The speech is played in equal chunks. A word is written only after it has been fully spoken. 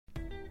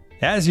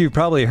As you've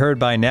probably heard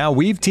by now,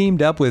 we've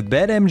teamed up with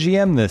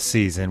BetMGM this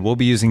season. We'll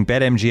be using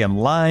BetMGM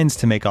lines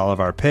to make all of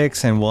our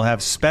picks, and we'll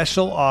have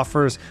special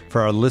offers for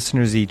our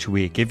listeners each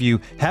week. If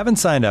you haven't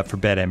signed up for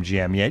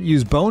BetMGM yet,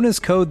 use bonus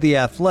code The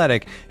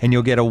Athletic, and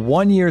you'll get a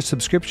 1-year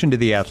subscription to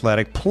The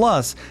Athletic,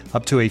 plus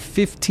up to a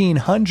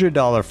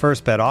 $1,500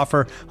 first bet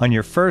offer on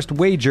your first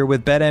wager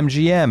with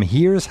BetMGM.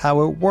 Here's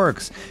how it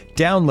works.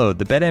 Download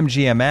the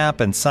BetMGM app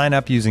and sign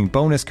up using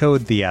bonus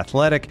code The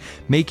Athletic.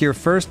 Make your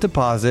first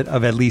deposit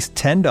of at least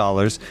 $10.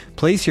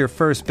 Place your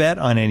first bet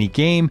on any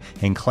game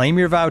and claim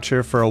your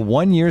voucher for a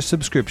 1-year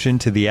subscription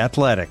to The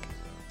Athletic.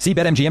 See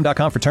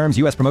BetMGM.com for terms.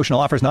 U.S. promotional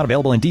offers not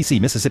available in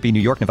D.C., Mississippi, New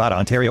York, Nevada,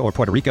 Ontario, or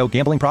Puerto Rico.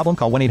 Gambling problem?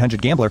 Call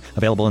 1-800-GAMBLER.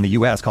 Available in the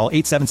U.S. Call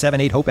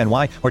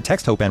 877-8-HOPE-NY or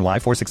text HOPE-NY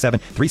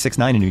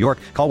 467-369 in New York.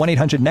 Call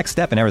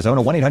 1-800-NEXT-STEP in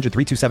Arizona.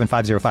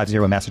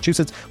 1-800-327-5050 in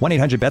Massachusetts.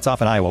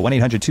 1-800-BETS-OFF in Iowa.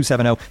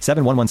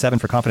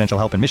 1-800-270-7117 for confidential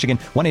help in Michigan.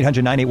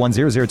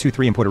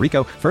 1-800-981-0023 in Puerto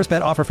Rico. First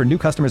bet offer for new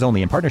customers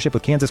only in partnership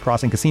with Kansas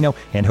Crossing Casino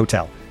and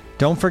Hotel.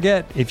 Don't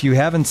forget, if you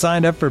haven't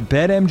signed up for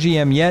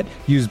BetMGM yet,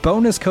 use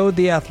bonus code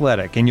The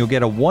Athletic, and you'll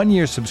get a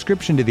 1-year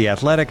subscription to The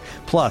Athletic,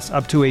 plus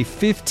up to a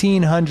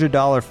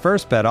 $1,500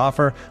 first bet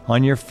offer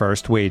on your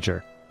first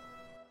wager.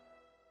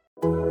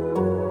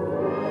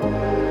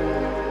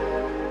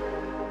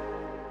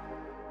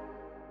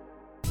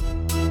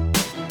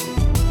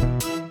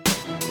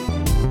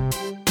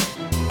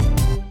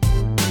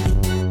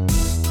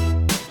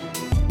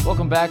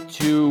 Welcome back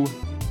to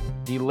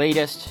the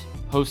latest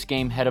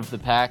post-game Head of the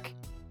Pack.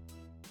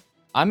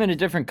 I'm in a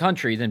different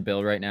country than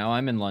Bill right now.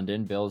 I'm in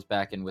London. Bill's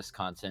back in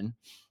Wisconsin.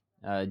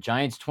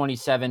 Giants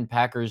 27,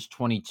 Packers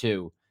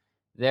 22.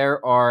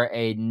 There are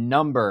a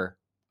number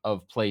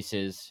of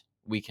places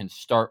we can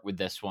start with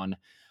this one.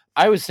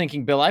 I was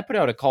thinking, Bill, I put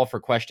out a call for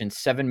questions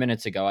 7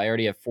 minutes ago. I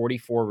already have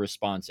 44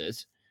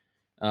 responses.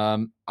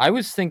 I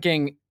was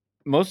thinking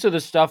most of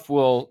the stuff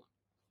we'll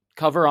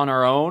cover on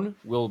our own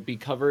will be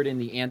covered in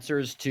the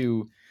answers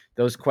to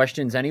those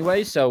questions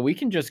anyway, so we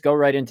can just go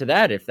right into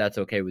that if that's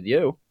okay with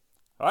you.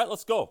 All right,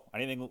 let's go.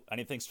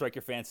 Anything strike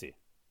your fancy?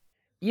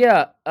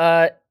 Yeah,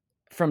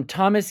 from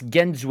Thomas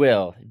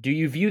Genswill. Do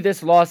you view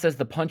this loss as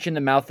the punch in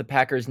the mouth the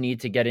Packers need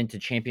to get into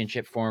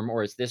championship form,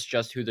 or is this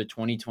just who the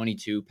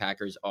 2022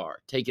 Packers are?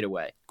 Take it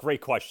away. Great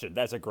question.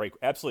 That's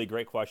absolutely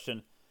great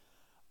question.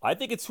 I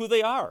think it's who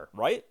they are,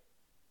 right?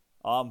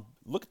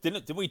 Look,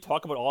 didn't we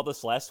talk about all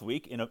this last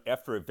week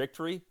after a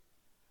victory?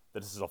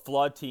 That this is a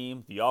flawed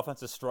team. The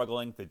offense is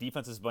struggling. The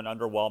defense has been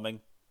underwhelming.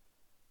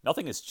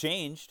 Nothing has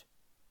changed.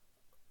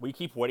 We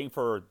keep waiting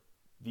for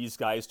these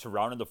guys to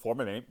round into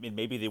form, and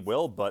maybe they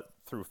will, but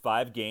through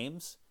 5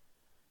 games.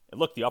 And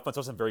look, the offense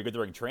wasn't very good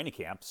during training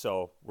camp,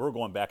 so we're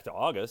going back to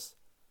August.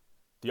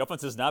 The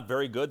offense is not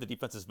very good. The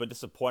defense has been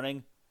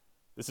disappointing.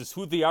 This is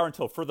who they are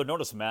until further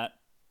notice, Matt.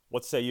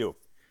 What say you?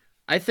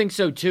 I think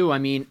so, too. I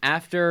mean,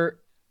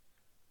 after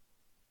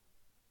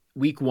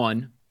week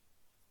 1,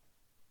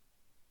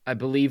 I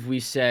believe we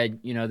said,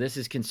 this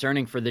is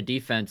concerning for the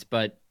defense,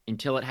 but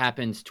until it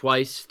happens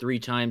twice, 3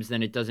 times,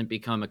 then it doesn't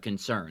become a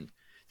concern.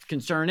 It's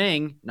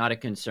concerning, not a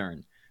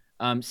concern.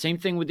 Same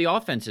thing with the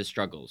offense's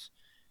struggles.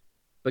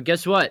 But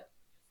guess what?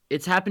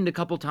 It's happened a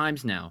couple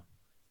times now.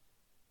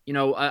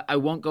 I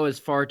won't go as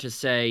far to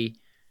say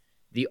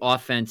the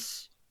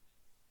offense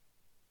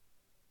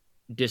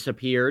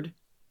disappeared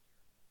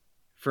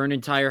for an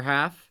entire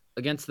half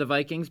against the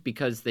Vikings,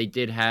 because they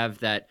did have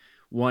that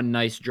one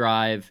nice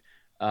drive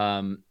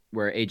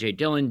where A.J.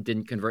 Dillon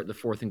didn't convert the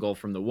 4th and goal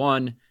from the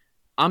 1.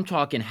 I'm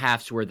talking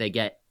halves where they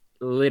get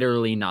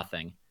literally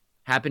nothing.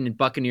 Happened in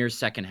Buccaneers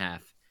second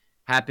half.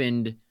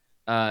 Happened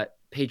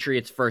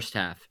Patriots first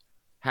half.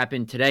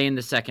 Happened today in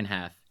the second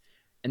half.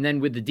 And then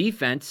with the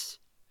defense,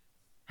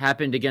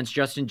 happened against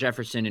Justin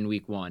Jefferson in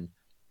week 1.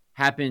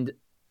 Happened,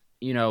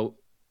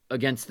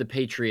 against the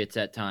Patriots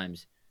at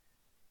times.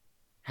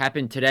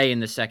 Happened today in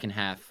the second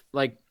half.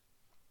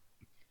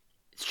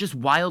 It's just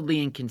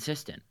wildly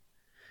inconsistent.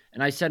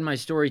 And I said in my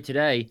story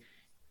today,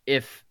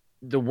 if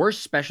the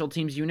worst special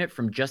teams unit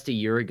from just a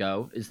year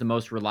ago is the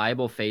most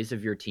reliable phase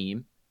of your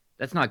team,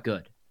 that's not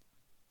good.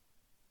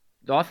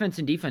 The offense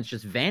and defense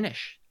just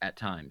vanish at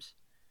times.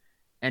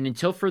 And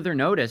until further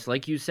notice,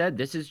 like you said,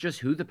 this is just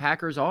who the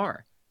Packers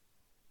are.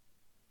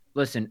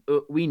 Listen,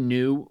 we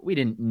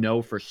didn't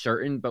know for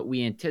certain, but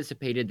we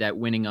anticipated that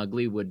winning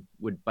ugly would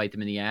bite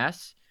them in the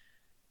ass.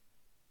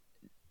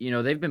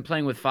 They've been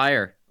playing with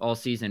fire all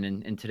season,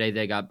 and today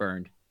they got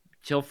burned.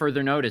 Till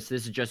further notice,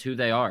 this is just who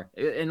they are.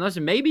 And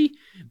listen, maybe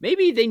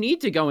they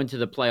need to go into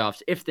the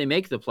playoffs if they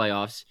make the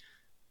playoffs.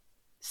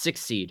 6th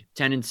seed,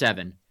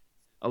 10-7,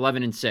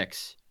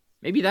 11-6.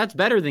 Maybe that's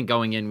better than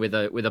going in with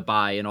a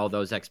bye and all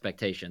those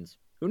expectations.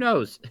 Who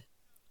knows?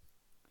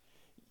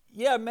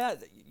 Yeah,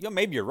 Matt,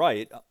 maybe you're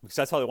right, because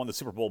that's how they won the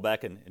Super Bowl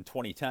back in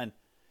 2010.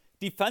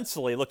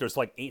 Defensively, look, there's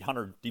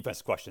 800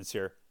 defense questions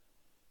here.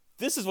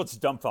 This is what's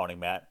dumbfounding,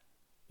 Matt.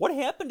 What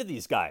happened to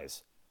these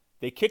guys?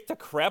 They kicked the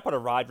crap out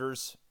of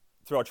Rodgers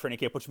throughout training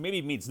camp, which maybe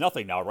means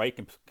nothing now, right,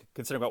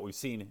 considering what we've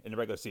seen in the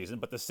regular season.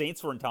 But the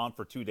Saints were in town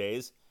for 2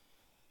 days.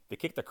 They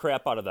kicked the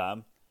crap out of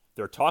them.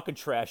 They're talking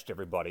trash to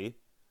everybody.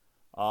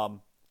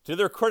 To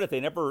their credit, they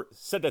never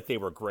said that they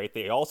were great.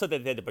 They all said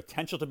that they had the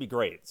potential to be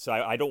great. So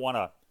I don't want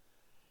to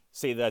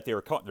say that they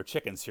were counting their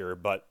chickens here,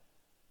 but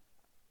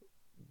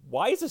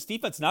why is this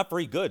defense not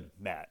very good,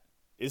 Matt?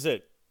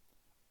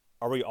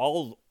 Are we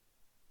all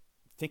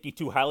thinking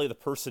too highly of the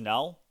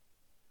personnel?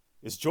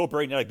 Is Joe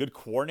Barry not a good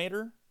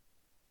coordinator?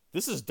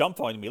 This is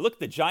dumbfounding me. Look,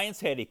 the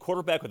Giants had a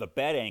quarterback with a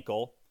bad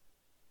ankle.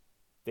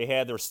 They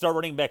had their star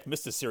running back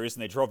missed a series,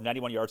 and they drove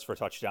 91 yards for a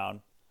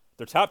touchdown.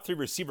 Their top 3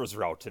 receivers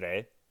were out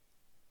today.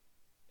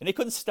 And they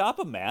couldn't stop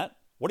him, Matt.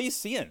 What are you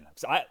seeing?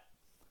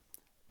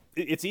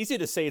 It's easy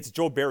to say it's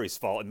Joe Barry's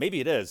fault, and maybe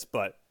it is,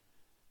 but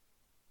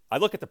I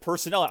look at the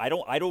personnel. I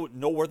don't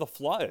know where the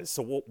flaw is.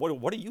 So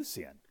what are you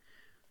seeing?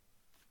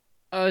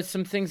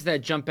 Some things that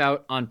jump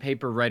out on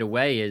paper right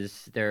away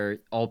is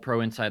their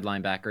all-pro inside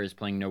linebacker is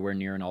playing nowhere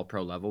near an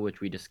all-pro level,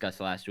 which we discussed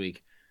last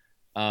week.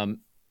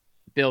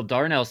 Bill,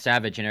 Darnell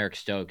Savage and Eric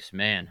Stokes,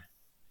 man,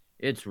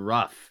 it's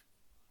rough.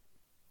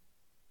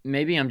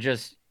 Maybe I'm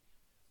just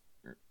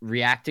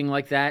reacting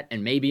like that,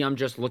 and maybe I'm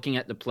just looking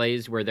at the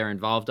plays where they're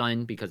involved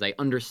in, because I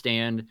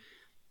understand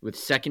with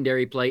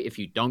secondary play, if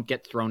you don't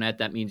get thrown at,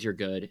 that means you're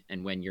good.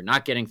 And when you're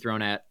not getting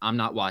thrown at, I'm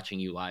not watching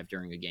you live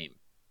during a game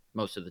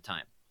most of the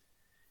time.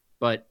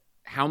 But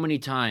how many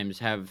times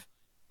have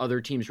other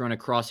teams run a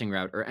crossing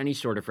route or any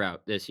sort of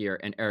route this year,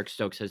 and Eric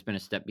Stokes has been a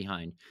step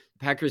behind? The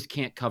Packers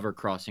can't cover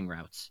crossing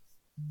routes.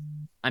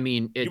 I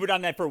mean, you've been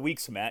on that for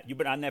weeks, Matt. You've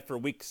been on that for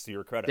weeks, to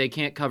your credit. They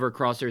can't cover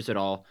crossers at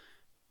all.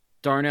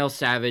 Darnell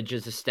Savage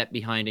is a step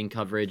behind in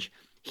coverage.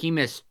 He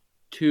missed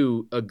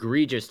 2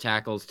 egregious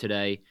tackles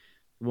today.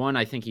 One,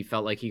 I think he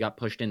felt like he got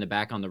pushed in the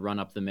back on the run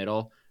up the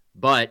middle,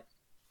 but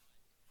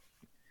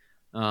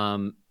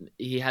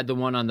he had the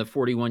one on the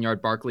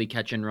 41-yard Barkley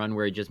catch and run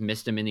where he just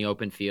missed him in the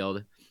open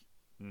field.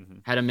 Mm-hmm.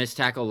 Had a missed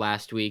tackle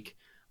last week.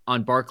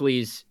 On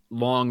Barkley's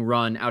long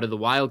run out of the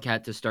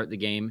Wildcat to start the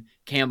game,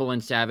 Campbell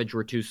and Savage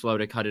were too slow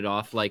to cut it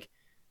off. Like,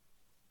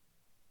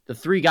 the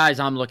 3 guys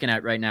I'm looking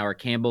at right now are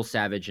Campbell,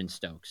 Savage, and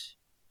Stokes.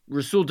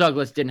 Rasul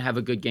Douglas didn't have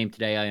a good game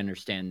today. I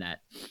understand that.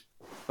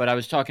 But I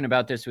was talking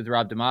about this with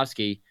Rob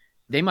Demovsky.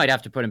 They might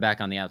have to put him back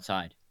on the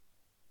outside.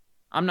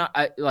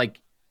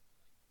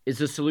 Is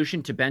the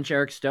solution to bench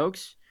Eric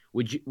Stokes?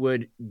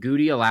 Would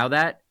Goody allow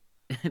that?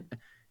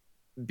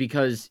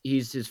 Because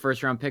he's his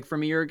first-round pick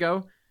from a year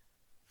ago?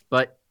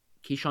 But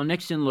Keyshawn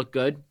Nixon looked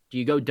good. Do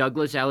you go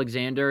Douglas,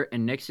 Alexander,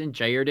 and Nixon?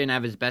 Jair didn't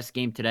have his best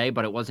game today,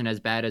 but it wasn't as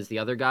bad as the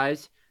other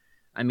guys.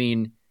 I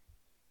mean,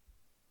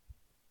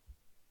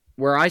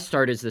 where I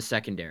start is the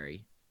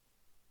secondary.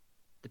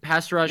 The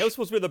pass rush... That was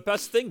supposed to be the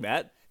best thing,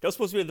 Matt. That was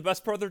supposed to be the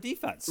best part of their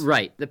defense.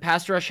 Right. The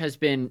pass rush has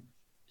been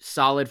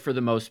solid for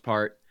the most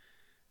part.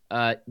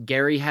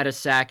 Gary had a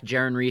sack.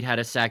 Jaron Reed had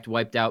a sack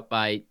wiped out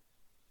by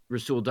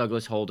Rasul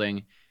Douglas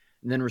holding.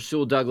 And then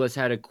Rasul Douglas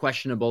had a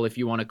questionable, if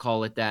you want to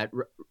call it that,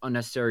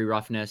 unnecessary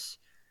roughness.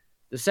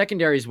 The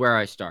secondary is where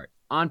I start.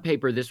 On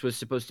paper, this was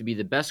supposed to be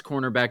the best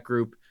cornerback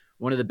group,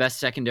 one of the best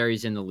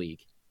secondaries in the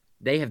league.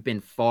 They have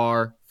been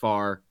far,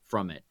 far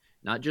from it.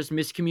 Not just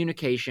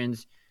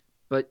miscommunications,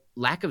 but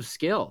lack of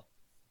skill.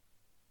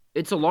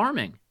 It's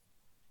alarming.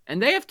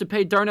 And they have to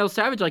pay Darnell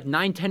Savage like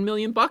 $9-10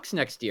 million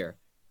next year.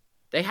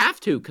 They have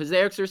to, because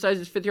they exercise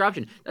his 5th-year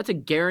option. That's a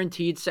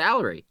guaranteed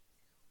salary.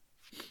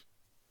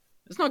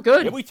 It's not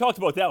good. Yeah, we talked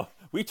about that.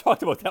 We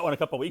talked about that one a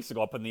couple of weeks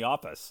ago up in the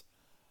office.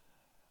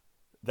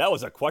 That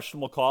was a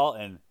questionable call,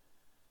 and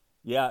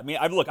yeah, I mean,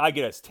 I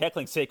get it.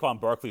 Tackling Saquon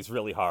Barkley is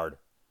really hard,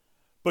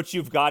 but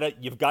you've got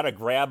to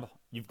grab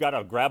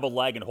a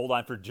leg and hold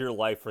on for dear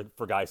life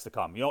for guys to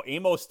come. You know,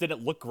 Amos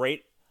didn't look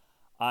great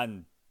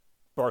on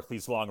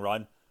Barkley's long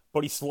run,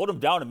 but he slowed him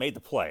down and made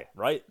the play.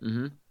 Right?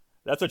 Mm-hmm.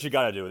 That's what you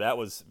got to do.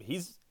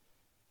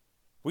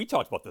 We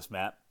talked about this,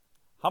 Matt.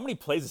 How many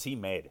plays has he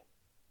made?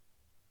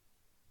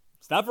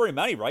 It's not very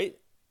many, right?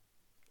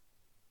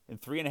 In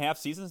 3.5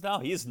 seasons now,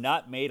 he has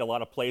not made a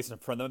lot of plays in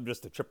front of them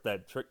just to trip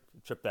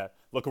that.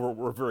 Look,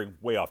 we're veering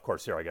way off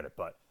course here. I get it,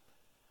 but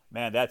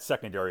man, that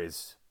secondary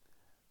is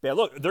bad.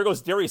 Look, there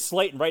goes Darius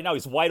Slayton right now.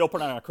 He's wide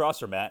open on a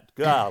crosser, Matt.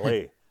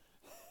 Golly,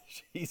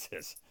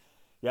 Jesus,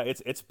 yeah,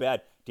 it's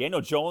bad.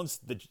 Daniel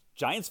Jones, the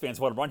Giants fans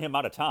want to run him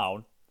out of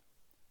town.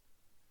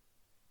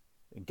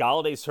 And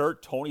Galladay's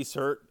hurt, Tony's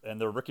hurt,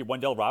 and the Ricky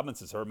Wendell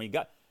Robinson's hurt. I mean,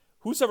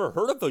 who's ever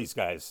heard of these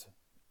guys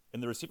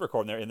in the receiver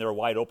corps, and they're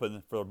wide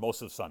open for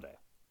most of Sunday?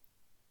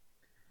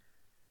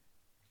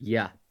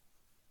 Yeah.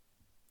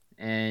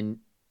 And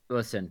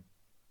listen,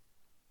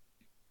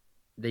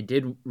 they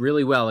did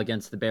really well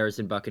against the Bears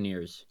and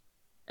Buccaneers.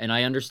 And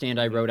I understand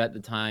I wrote at the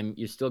time,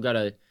 you still got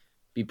to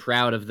be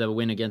proud of the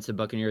win against the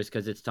Buccaneers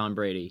because it's Tom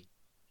Brady.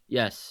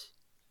 Yes,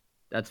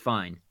 that's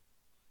fine.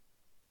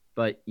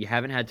 But you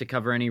haven't had to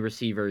cover any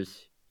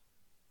receivers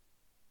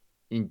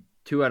in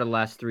 2 out of the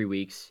last 3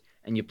 weeks,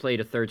 and you played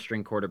a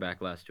third-string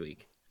quarterback last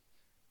week.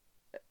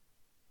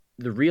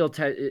 The real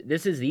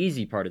this is the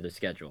easy part of the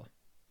schedule.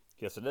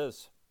 Yes, it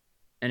is.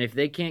 And if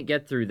they can't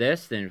get through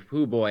this, then,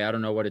 oh boy, I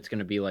don't know what it's going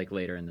to be like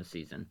later in the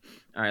season.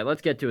 All right,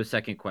 let's get to a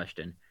second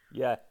question.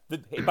 Yeah.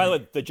 By the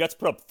way, the Jets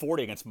put up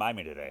 40 against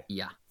Miami today.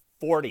 Yeah.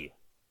 40.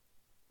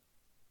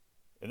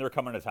 And they're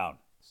coming to town.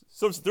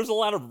 So there's a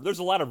lot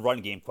of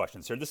run game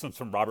questions here. This one's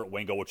from Robert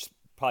Wingo, which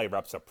probably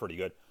wraps up pretty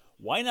good.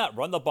 Why not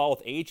run the ball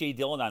with A.J.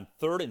 Dillon on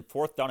 3rd and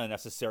 4th down if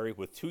necessary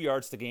with 2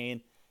 yards to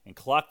gain and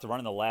clock to run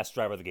in the last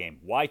drive of the game?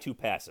 Why 2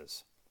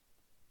 passes?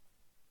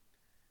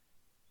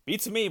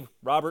 Beats me,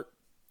 Robert.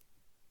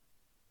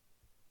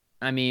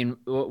 I mean,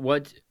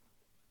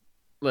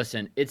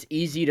 listen, it's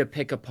easy to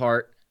pick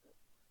apart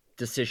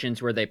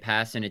decisions where they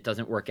pass and it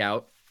doesn't work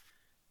out.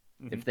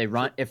 Mm-hmm.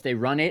 If they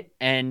run it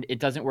and it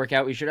doesn't work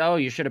out, you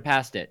should have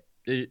passed it.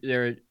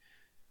 The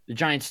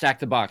Giants stack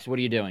the box. What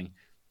are you doing?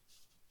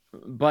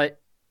 But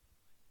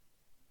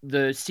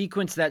the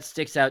sequence that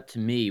sticks out to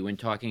me when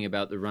talking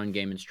about the run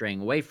game and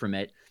straying away from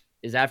it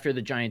is after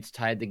the Giants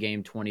tied the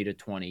game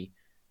 20-20,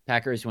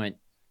 Packers went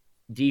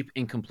deep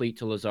incomplete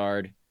to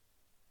Lazard,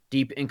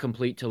 deep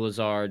incomplete to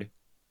Lazard,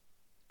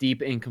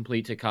 deep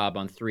incomplete to Cobb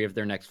on 3 of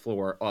their next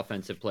 4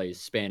 offensive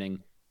plays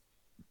spanning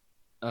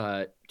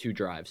 2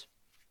 drives.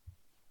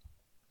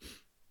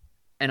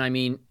 And I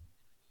mean,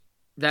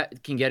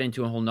 that can get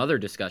into a whole nother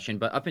discussion,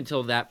 but up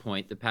until that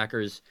point, the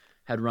Packers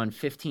had run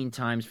 15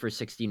 times for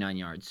 69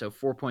 yards, so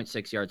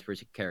 4.6 yards per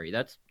carry.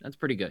 That's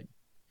pretty good.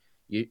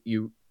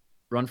 You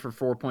run for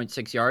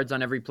 4.6 yards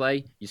on every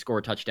play, you score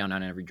a touchdown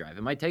on every drive.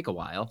 It might take a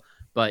while,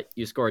 but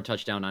you score a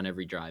touchdown on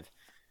every drive.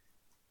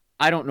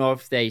 I don't know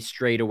if they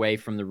strayed away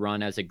from the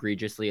run as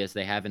egregiously as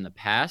they have in the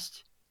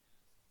past,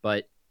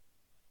 but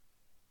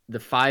the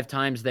 5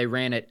 times they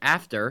ran it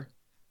after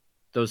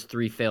those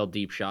 3 failed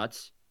deep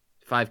shots,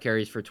 5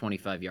 carries for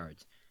 25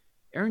 yards.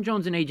 Aaron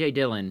Jones and A.J.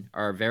 Dillon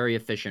are very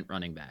efficient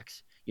running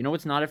backs. You know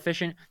what's not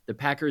efficient? The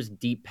Packers'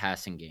 deep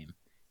passing game.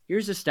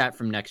 Here's a stat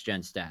from Next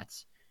Gen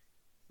Stats.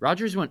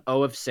 Rodgers went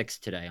 0 of 6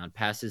 today on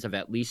passes of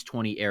at least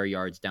 20 air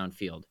yards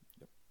downfield.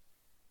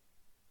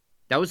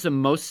 That was the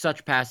most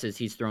such passes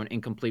he's thrown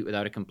incomplete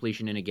without a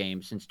completion in a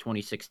game since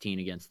 2016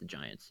 against the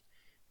Giants.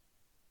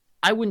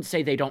 I wouldn't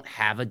say they don't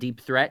have a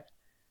deep threat.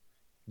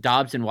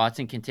 Dobbs and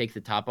Watson can take the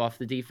top off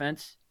the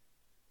defense.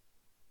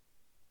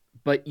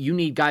 But you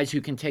need guys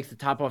who can take the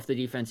top off the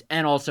defense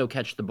and also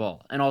catch the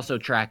ball and also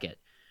track it.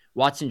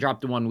 Watson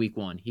dropped the one week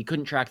 1. He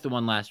couldn't track the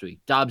one last week.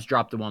 Dobbs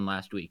dropped the one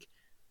last week.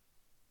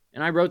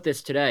 And I wrote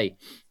this today.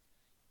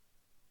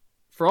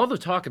 For all the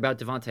talk about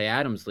Davante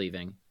Adams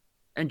leaving,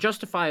 and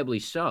justifiably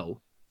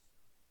so,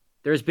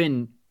 there's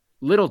been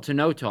little to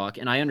no talk,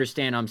 and I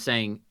understand I'm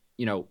saying,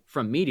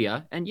 from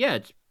media, and yeah,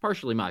 it's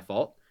partially my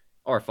fault,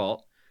 our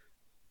fault.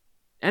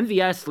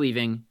 MVS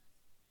leaving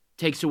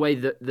takes away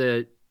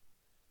the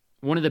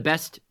one of the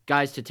best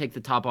guys to take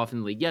the top off in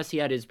the league. Yes, he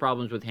had his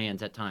problems with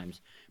hands at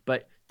times,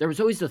 but there was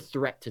always the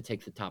threat to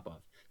take the top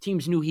off.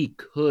 Teams knew he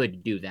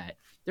could do that.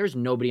 There's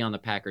nobody on the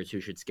Packers who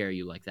should scare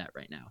you like that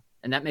right now.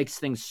 And that makes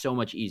things so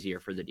much easier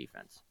for the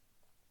defense.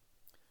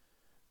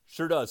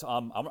 Sure does. I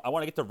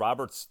want to get to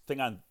Robert's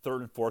thing on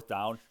 3rd and 4th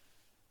down.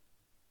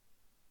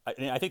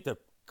 I think the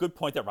good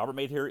point that Robert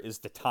made here is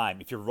the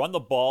time. If you run the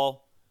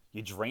ball,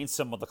 you drain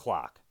some of the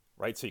clock,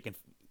 right? So you can,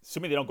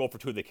 assuming they don't go for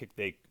 2,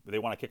 they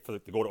want to kick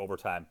to go to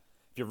overtime.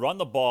 If you run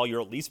the ball,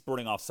 you're at least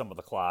burning off some of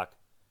the clock.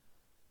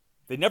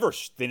 They never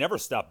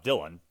stopped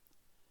Dillon.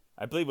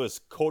 I believe it was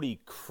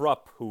Cody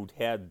Krupp who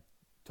had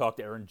talked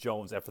to Aaron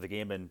Jones after the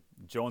game, and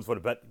Jones would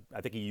have bet.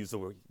 I think he used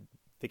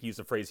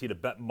the phrase he'd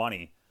have bet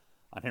money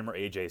on him or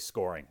AJ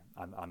scoring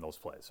on those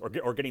plays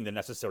or getting the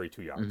necessary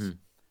 2 yards.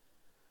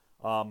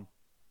 Mm-hmm.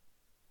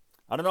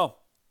 I don't know.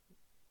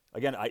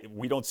 Again,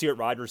 we don't see what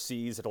Rodgers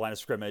sees at the line of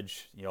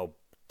scrimmage,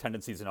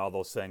 tendencies and all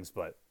those things,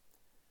 but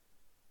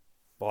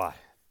boy.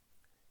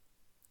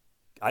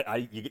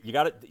 You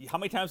got to. How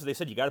many times have they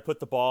said you got to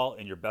put the ball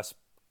in your best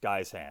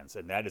guy's hands,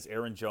 and that is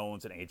Aaron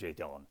Jones and A.J.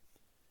 Dillon.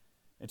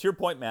 And to your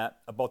point, Matt,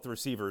 about the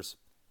receivers,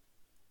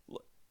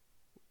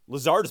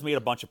 Lazard has made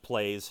a bunch of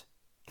plays,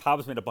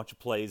 Cobb's made a bunch of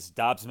plays,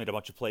 Dobbs has made a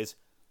bunch of plays,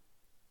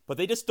 but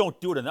they just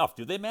don't do it enough,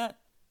 do they, Matt?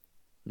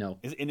 No.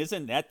 And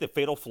isn't that the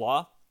fatal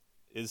flaw?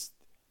 There's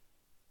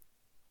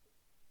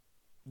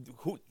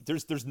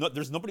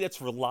nobody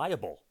that's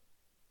reliable,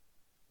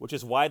 which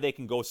is why they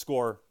can go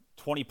score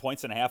 20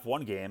 points and a half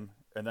one game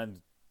and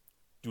then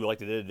do like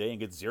they did today and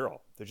get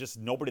 0. There's just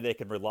nobody they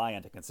can rely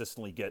on to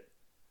consistently get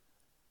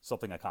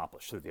something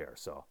accomplished through the air.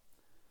 So,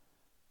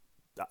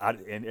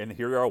 and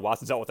here we are.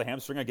 Watson's out with a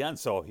hamstring again.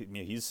 So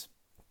his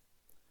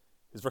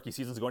rookie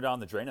season's going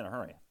down the drain in a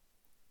hurry.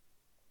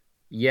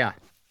 Yeah,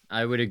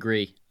 I would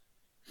agree.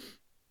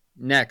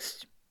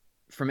 Next,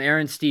 from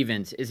Aaron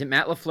Stevens, is it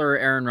Matt LaFleur or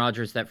Aaron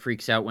Rodgers that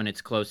freaks out when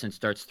it's close and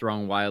starts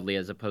throwing wildly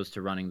as opposed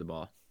to running the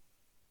ball?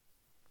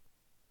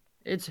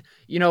 It's,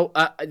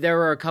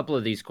 there are a couple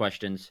of these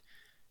questions.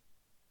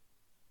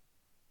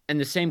 And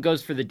the same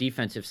goes for the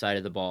defensive side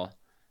of the ball.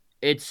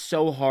 It's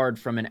so hard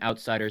from an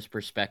outsider's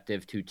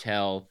perspective to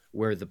tell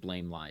where the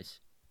blame lies.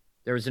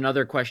 There was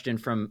another question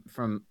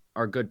from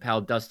our good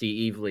pal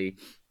Dusty Evely,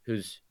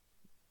 who's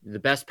the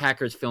best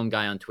Packers film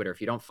guy on Twitter.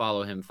 If you don't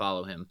follow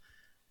him,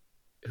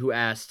 who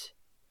asked,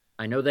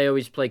 I know they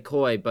always play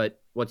coy,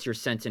 but what's your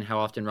sense in how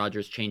often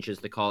Rodgers changes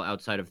the call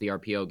outside of the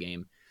RPO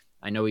game?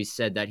 I know he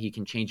said that he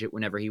can change it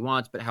whenever he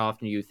wants, but how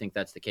often do you think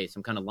that's the case?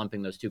 I'm kind of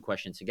lumping those two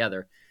questions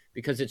together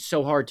because it's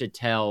so hard to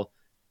tell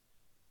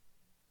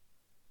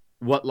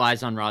what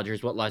lies on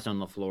Rodgers, what lies on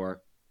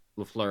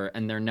LaFleur,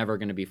 and they're never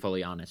going to be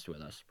fully honest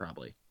with us,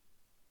 probably.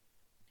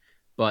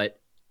 But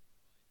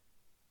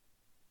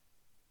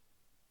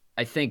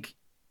I think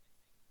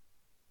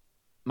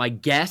my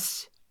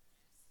guess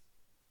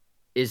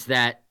is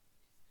that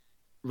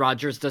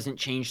Rodgers doesn't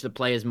change the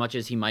play as much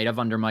as he might have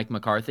under Mike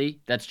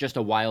McCarthy. That's just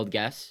a wild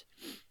guess.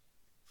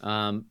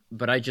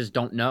 But I just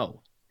don't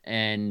know.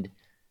 And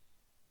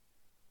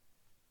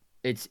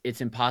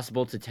it's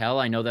impossible to tell.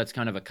 I know that's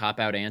kind of a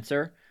cop-out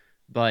answer,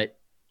 but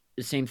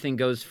the same thing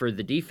goes for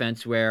the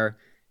defense where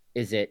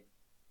is it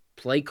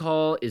play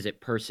call? Is it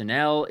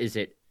personnel? Is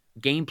it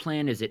game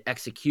plan? Is it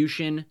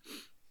execution?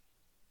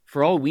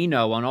 For all we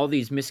know, on all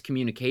these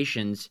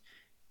miscommunications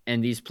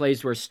and these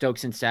plays where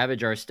Stokes and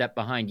Savage are a step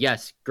behind,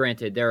 yes,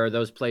 granted, there are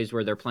those plays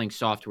where they're playing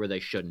soft where they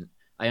shouldn't.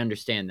 I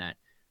understand that.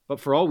 But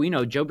for all we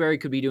know, Joe Barry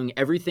could be doing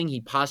everything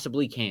he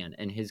possibly can,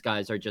 and his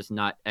guys are just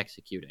not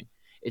executing.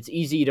 It's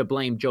easy to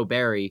blame Joe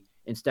Barry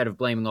instead of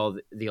blaming all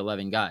the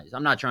 11 guys.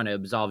 I'm not trying to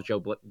absolve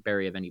Joe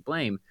Barry of any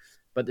blame,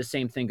 but the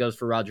same thing goes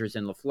for Rodgers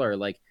and LaFleur.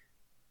 Like,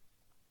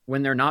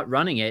 when they're not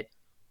running it,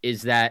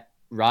 is that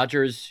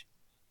Rodgers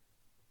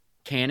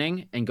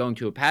canning and going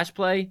to a pass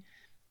play?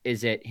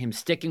 Is it him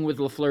sticking with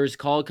LaFleur's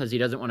call because he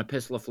doesn't want to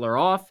piss LaFleur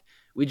off?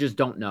 We just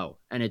don't know.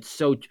 And it's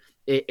so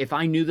 – if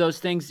I knew those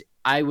things,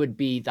 I would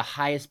be the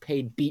highest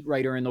paid beat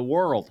writer in the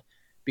world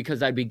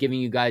because I'd be giving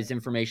you guys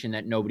information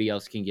that nobody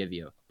else can give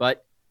you.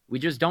 But we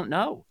just don't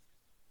know.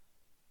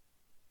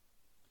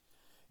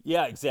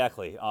 Yeah,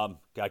 exactly. God,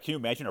 can you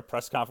imagine a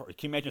press conference?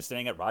 Can you imagine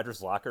standing at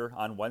Rodgers' locker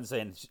on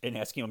Wednesday and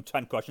asking him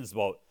 10 questions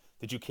about,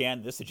 did you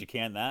can this, did you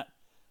can that?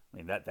 I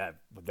mean, that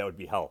would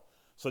be hell.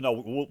 So,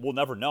 no, we'll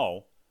never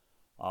know.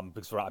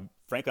 Because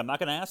frankly, I'm not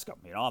going to ask him.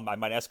 You know, I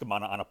might ask him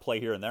on a play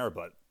here and there,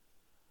 but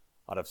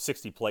out of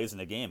 60 plays in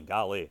a game,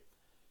 golly.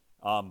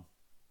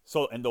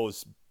 So, and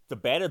the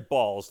batted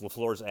balls,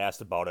 LaFleur's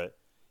asked about it.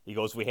 He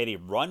goes, we had a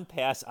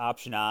run-pass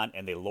option on,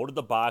 and they loaded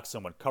the box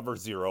and went cover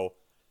 0.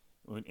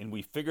 And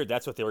we figured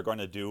that's what they were going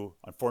to do.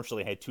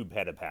 Unfortunately, had 2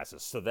 batted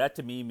passes. So that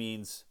to me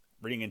means,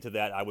 reading into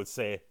that, I would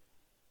say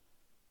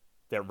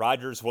that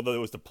Rodgers,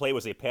 whether the play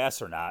was a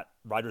pass or not,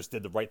 Rodgers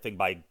did the right thing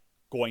by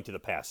going to the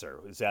passer.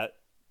 Is that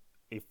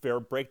a fair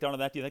breakdown of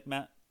that, do you think,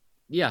 Matt?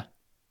 Yeah.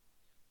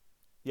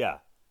 Yeah.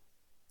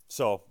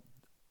 So,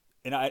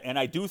 and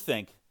I do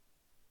think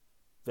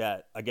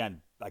that,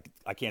 again,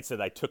 I can't say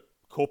that I took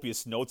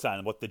copious notes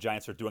on what the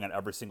Giants are doing on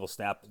every single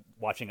snap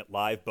watching it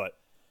live, but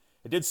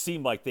it did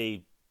seem like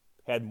they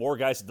had more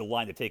guys at the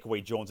line to take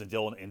away Jones and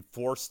Dillon and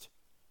forced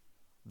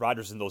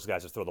Rodgers and those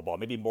guys to throw the ball.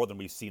 Maybe more than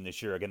we've seen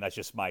this year. Again, that's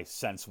just my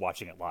sense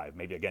watching it live.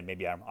 Maybe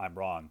I'm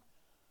wrong.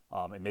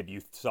 And maybe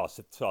you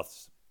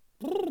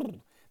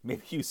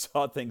maybe you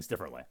saw things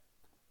differently.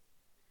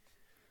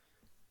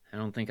 I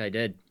don't think I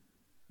did.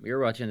 We were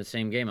watching the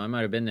same game. I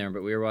might have been there,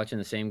 but we were watching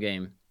the same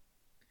game.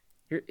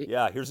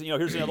 Here's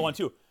another one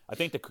too. I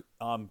think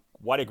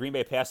why did Green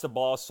Bay pass the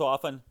ball so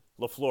often?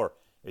 LaFleur.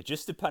 It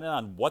just depended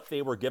on what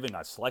they were giving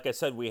us. Like I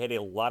said, we had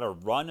a lot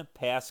of run,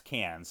 pass,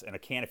 cans, and a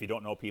can, if you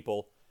don't know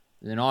people,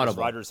 an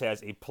audible. Rodgers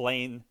has a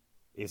play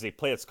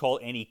that's called,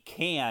 and he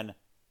can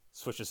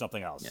switch to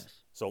something else. Yes.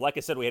 So, like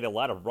I said, we had a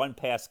lot of run,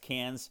 pass,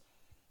 cans,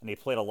 and they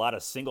played a lot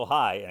of single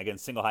high. And again,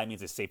 single high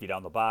means a safety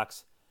down the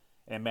box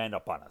and man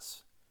up on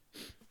us.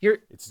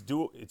 It's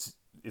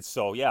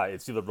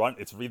either run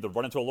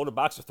into a loaded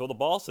box or throw the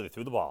ball. So they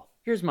threw the ball.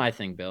 Here's my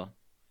thing, Bill,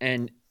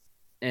 and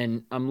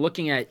I'm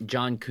looking at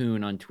John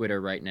Kuhn on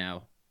Twitter right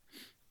now,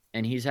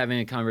 and he's having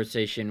a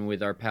conversation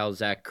with our pal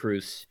Zach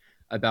Cruz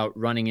about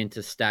running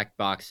into stacked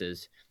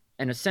boxes.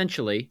 And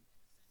essentially,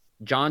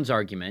 John's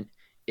argument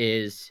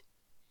is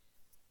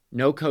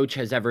no coach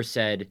has ever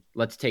said,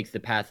 let's take the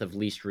path of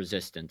least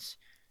resistance.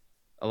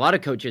 A lot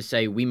of coaches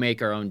say we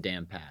make our own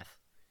damn path.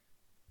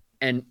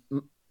 And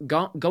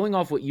going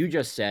off what you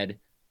just said,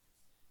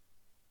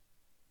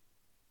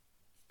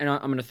 and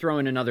I'm going to throw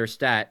in another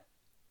stat.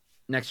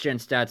 Next Gen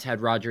Stats had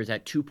Rodgers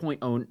at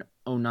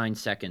 2.09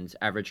 seconds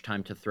average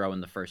time to throw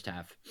in the first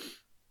half.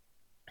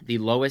 The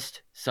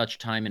lowest such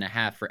time in a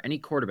half for any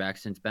quarterback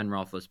since Ben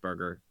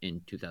Roethlisberger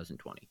in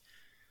 2020.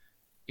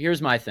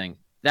 Here's my thing.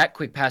 That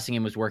quick passing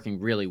game was working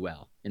really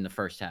well in the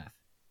first half.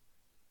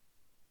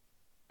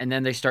 And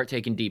then they start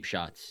taking deep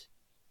shots.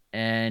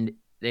 And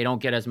they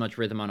don't get as much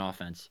rhythm on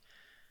offense.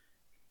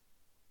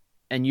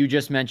 And you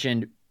just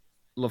mentioned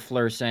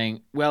LaFleur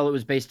saying, well, it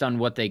was based on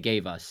what they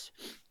gave us.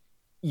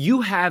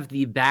 You have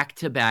the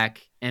back-to-back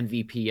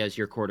MVP as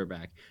your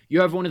quarterback.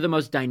 You have one of the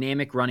most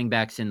dynamic running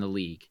backs in the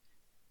league.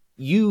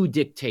 You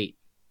dictate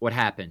what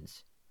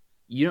happens.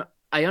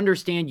 I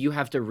understand you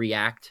have to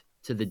react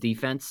to the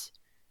defense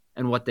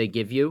and what they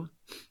give you.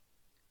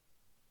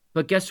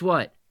 But guess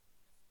what?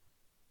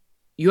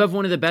 You have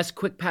one of the best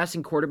quick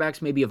passing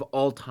quarterbacks maybe of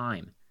all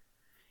time.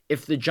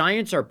 If the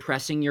Giants are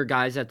pressing your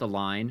guys at the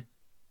line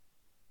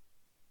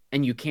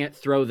and you can't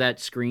throw that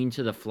screen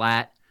to the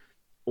flat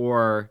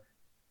or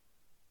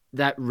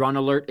that run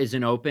alert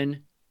isn't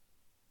open,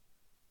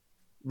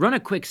 run a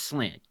quick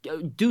slant.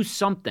 Do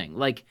something.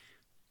 Like,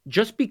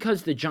 just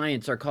because the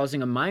Giants are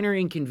causing a minor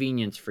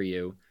inconvenience for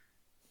you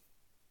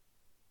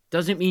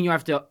doesn't mean you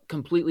have to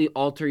completely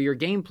alter your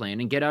game plan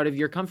and get out of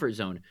your comfort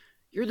zone.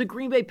 You're the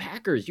Green Bay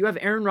Packers. You have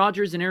Aaron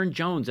Rodgers and Aaron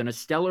Jones and a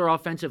stellar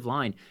offensive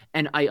line.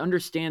 And I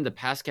understand the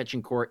pass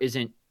catching core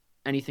isn't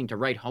anything to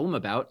write home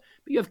about,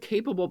 but you have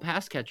capable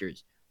pass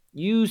catchers.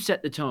 You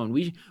set the tone.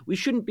 We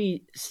shouldn't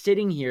be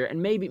sitting here,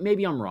 and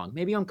maybe I'm wrong.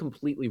 Maybe I'm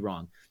completely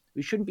wrong.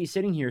 We shouldn't be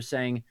sitting here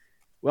saying,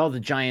 well,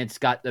 the Giants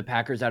got the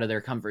Packers out of their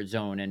comfort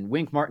zone and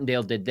Wink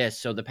Martindale did this,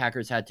 so the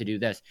Packers had to do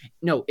this.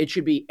 No, it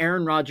should be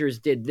Aaron Rodgers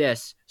did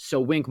this, so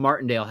Wink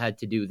Martindale had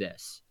to do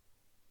this.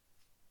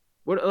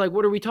 What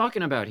are we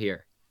talking about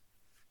here?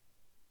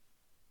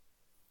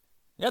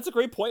 Yeah, that's a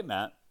great point,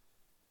 Matt.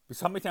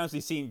 Because how many times have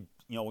you seen,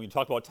 when you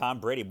talk about Tom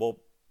Brady,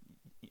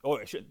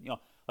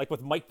 like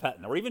with Mike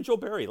Pettin or even Joe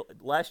Barry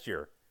last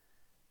year,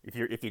 if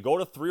you go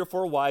to 3 or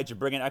 4 wides, you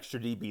bring in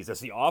extra DBs. That's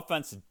the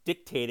offense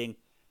dictating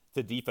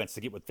to defense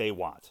to get what they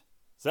want.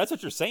 So that's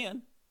what you're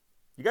saying.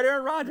 You got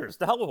Aaron Rodgers.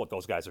 The hell with what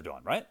those guys are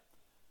doing, right?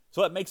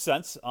 So that makes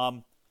sense.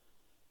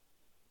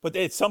 But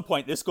at some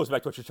point, this goes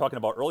back to what you're talking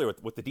about earlier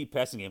with the deep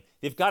passing game.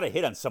 They've got to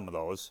hit on some of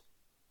those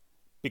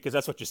because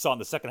that's what you saw in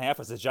the second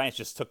half as the Giants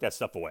just took that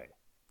stuff away.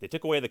 They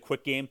took away the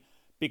quick game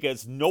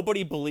because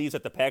nobody believes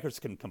that the Packers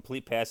can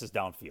complete passes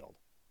downfield.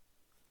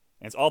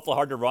 And it's awful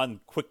hard to run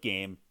quick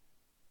game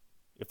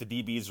if the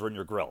DBs are in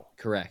your grill.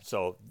 Correct.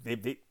 So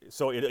it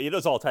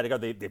is all tied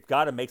together. They've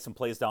got to make some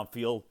plays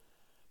downfield.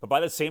 But by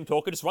the same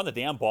token, just run the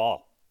damn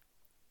ball.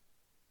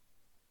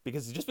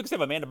 Because just because you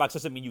have a man in the box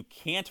doesn't mean you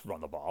can't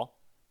run the ball.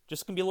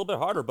 Just can be a little bit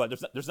harder, but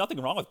there's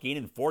nothing wrong with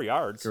gaining 4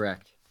 yards.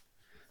 Correct.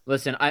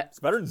 Listen, it's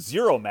better than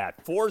 0,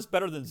 Matt. 4 is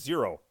better than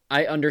 0.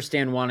 I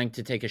understand wanting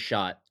to take a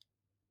shot.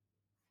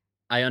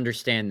 I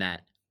understand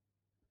that.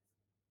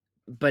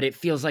 But it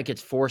feels like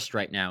it's forced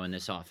right now in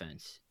this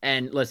offense.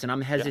 And listen,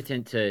 I'm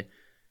hesitant to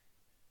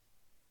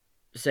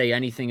say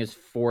anything is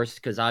forced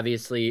because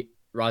obviously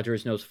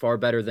Rodgers knows far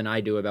better than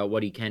I do about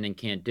what he can and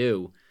can't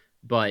do.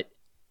 But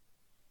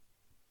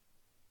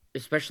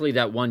especially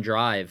that one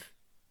drive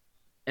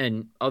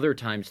and other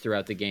times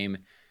throughout the game,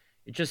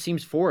 it just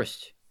seems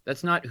forced.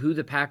 That's not who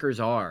the Packers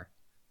are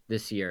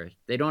this year.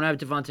 They don't have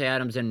Devontae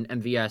Adams and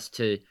MVS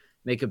to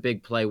make a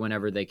big play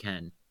whenever they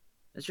can.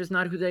 That's just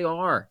not who they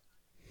are.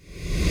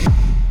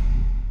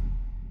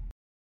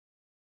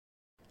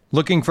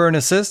 Looking for an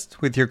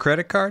assist with your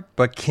credit card,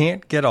 but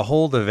can't get a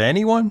hold of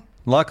anyone?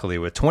 Luckily,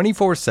 with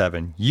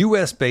 24/7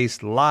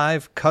 U.S.-based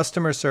live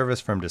customer service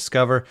from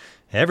Discover,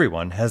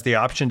 everyone has the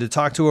option to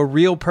talk to a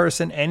real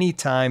person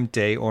anytime,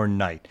 day or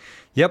night.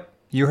 Yep,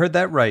 you heard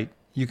that right.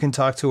 You can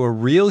talk to a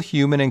real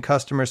human in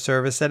customer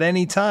service at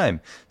any time.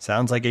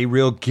 Sounds like a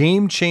real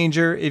game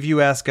changer if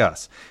you ask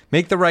us.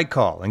 Make the right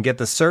call and get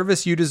the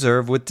service you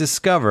deserve with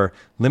Discover.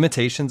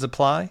 Limitations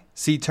apply.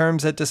 See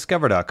terms at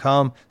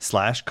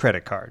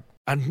discover.com/creditcard.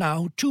 And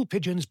now, 2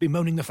 pigeons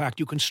bemoaning the fact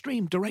you can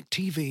stream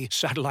DirecTV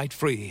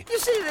satellite-free. You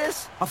see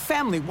this? A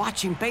family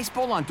watching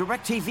baseball on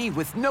DirecTV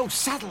with no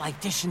satellite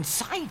dish in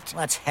sight.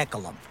 Let's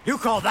heckle them. You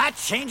call that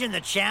changing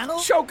the channel?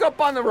 Choke up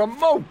on the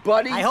remote,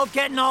 buddy. I hope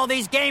getting all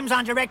these games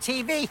on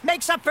DirecTV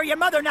makes up for your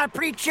mother not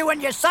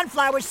pre-chewing your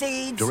sunflower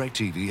seeds.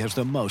 DirecTV has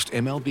the most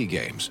MLB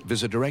games.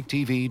 Visit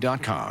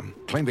DirecTV.com.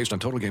 Claim based on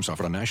total games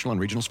offered on national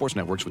and regional sports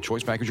networks with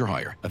choice package or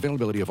higher.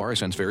 Availability of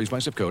RSNs varies by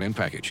zip code and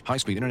package.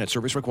 High-speed internet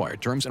service required.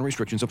 Terms and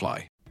restrictions apply.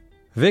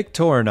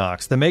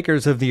 Victorinox, the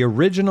makers of the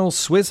original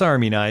Swiss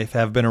Army knife,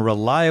 have been a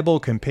reliable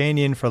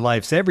companion for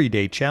life's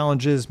everyday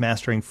challenges,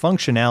 mastering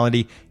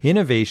functionality,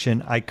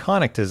 innovation,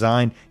 iconic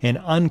design,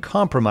 and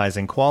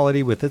uncompromising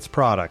quality with its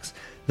products.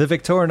 The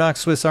Victorinox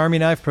Swiss Army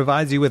knife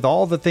provides you with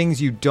all the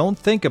things you don't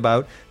think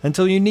about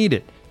until you need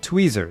it: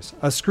 tweezers,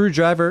 a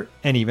screwdriver,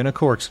 and even a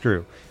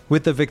corkscrew.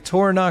 With the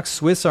Victorinox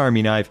Swiss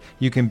Army knife,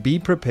 you can be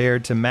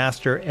prepared to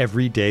master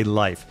everyday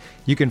life.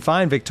 You can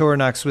find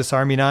Victorinox Swiss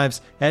Army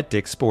knives at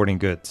Dick's Sporting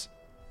Goods.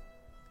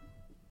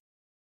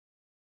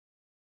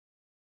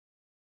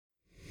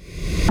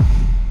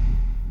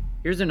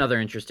 Here's another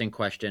interesting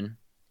question.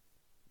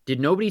 Did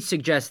nobody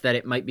suggest that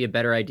it might be a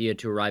better idea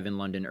to arrive in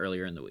London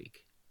earlier in the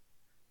week?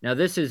 Now,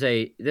 this was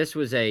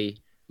a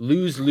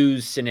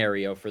lose-lose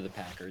scenario for the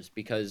Packers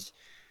because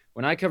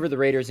when I covered the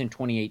Raiders in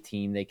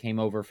 2018, they came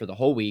over for the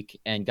whole week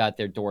and got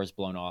their doors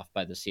blown off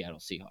by the Seattle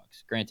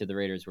Seahawks. Granted, the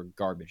Raiders were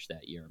garbage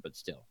that year, but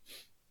still.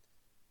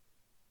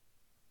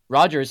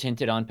 Rodgers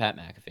hinted on Pat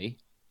McAfee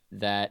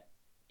that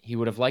he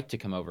would have liked to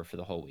come over for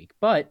the whole week.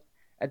 But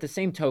at the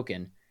same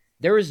token,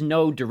 there is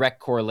no direct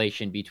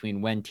correlation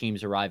between when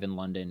teams arrive in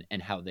London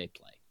and how they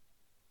play.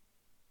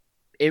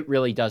 It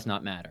really does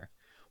not matter.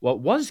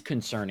 What was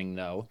concerning,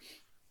 though,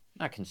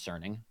 not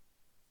concerning,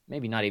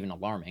 maybe not even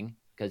alarming,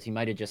 because he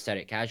might have just said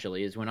it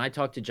casually, is when I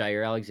talked to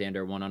Jair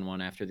Alexander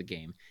one-on-one after the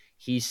game,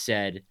 he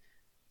said,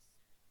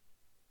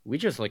 "We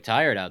just look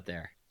tired out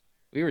there.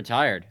 We were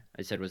tired."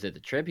 I said, "Was it the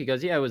trip?" He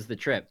goes, "Yeah, it was the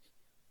trip."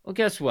 Well,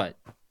 guess what?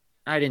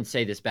 I didn't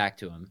say this back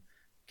to him.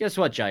 Guess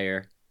what,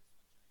 Jair?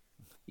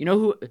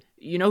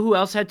 You know who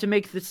else had to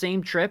make the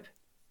same trip?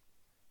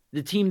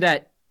 The team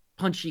that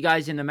punched you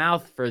guys in the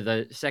mouth for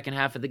the second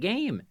half of the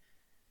game.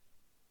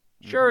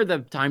 Sure, the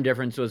time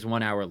difference was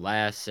 1 hour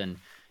less, and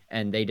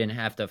they didn't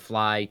have to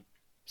fly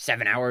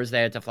 7 hours.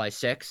 They had to fly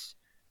 6.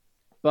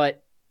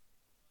 But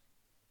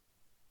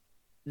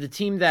the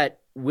team that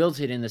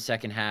wilted in the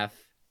second half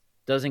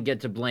doesn't get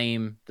to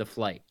blame the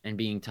flight and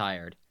being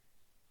tired.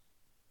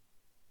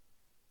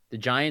 The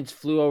Giants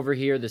flew over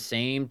here the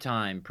same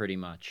time, pretty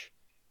much.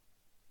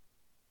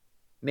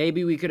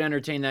 Maybe we could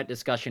entertain that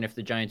discussion if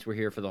the Giants were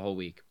here for the whole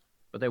week,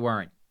 but they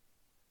weren't.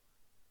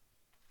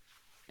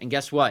 And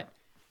guess what?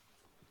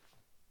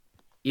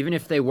 Even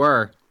if they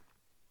were,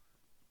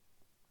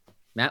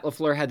 Matt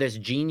LaFleur had this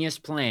genius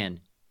plan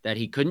that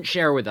he couldn't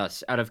share with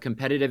us out of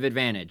competitive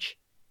advantage.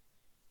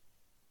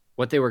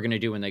 What they were going to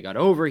do when they got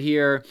over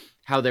here,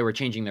 how they were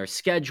changing their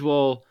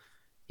schedule.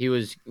 He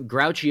was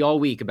grouchy all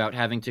week about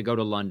having to go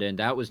to London.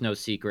 That was no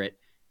secret.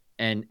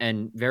 And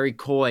very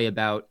coy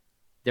about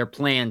their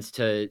plans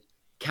to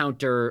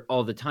counter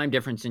all the time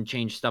difference and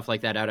change stuff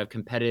like that out of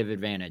competitive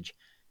advantage.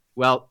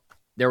 Well,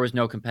 there was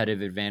no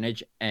competitive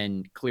advantage.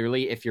 And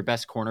clearly, if your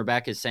best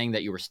cornerback is saying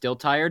that you were still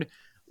tired,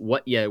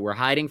 what you were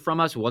hiding from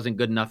us wasn't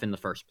good enough in the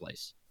first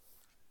place.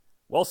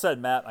 Well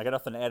said, Matt. I got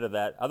nothing to add to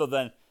that other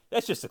than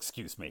that's just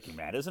excuse making,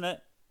 Matt, isn't it?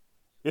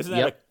 Isn't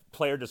that a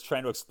player just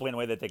trying to explain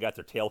away that they got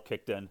their tail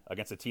kicked in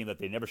against a team that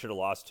they never should have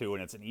lost to,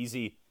 and it's an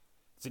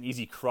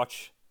easy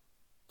crutch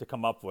to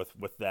come up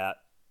with that?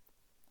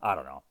 I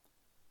don't know.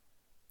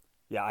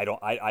 Yeah,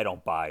 I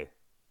don't buy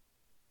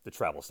the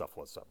travel stuff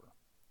whatsoever.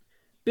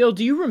 Bill,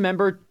 do you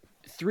remember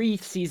 3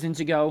 seasons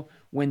ago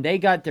when they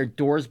got their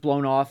doors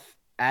blown off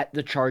at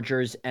the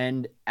Chargers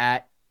and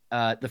at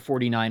the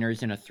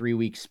 49ers in a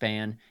 3-week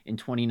span in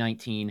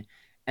 2019?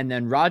 And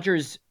then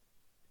Rodgers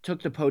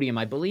took the podium.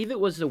 I believe it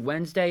was the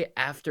Wednesday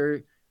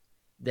after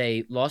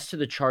they lost to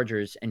the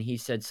Chargers, and he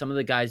said some of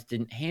the guys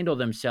didn't handle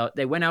themselves.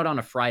 They went out on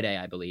a Friday,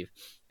 I believe,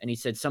 and he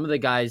said some of the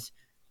guys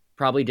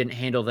probably didn't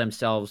handle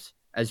themselves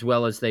as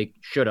well as they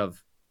should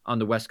have on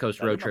the West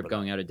Coast road trip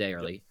going out a day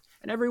early. Yep.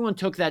 And everyone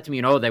took that to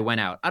mean, oh, they went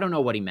out. I don't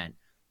know what he meant.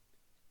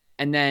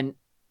 And then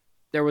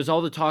there was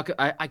all the talk.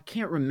 I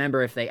can't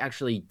remember if they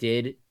actually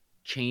did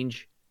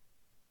change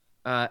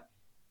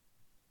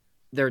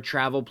their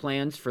travel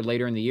plans for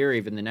later in the year,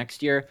 even the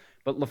next year.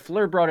 But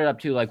LaFleur brought it up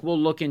too, like, we'll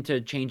look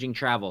into changing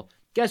travel.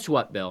 Guess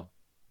what, Bill?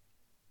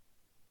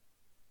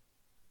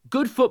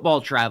 Good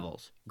football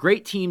travels.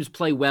 Great teams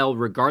play well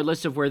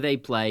regardless of where they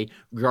play,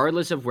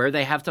 regardless of where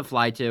they have to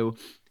fly to.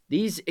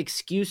 These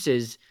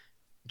excuses,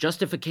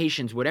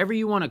 justifications, whatever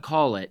you want to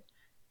call it,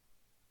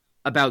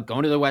 about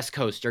going to the West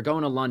Coast or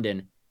going to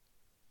London,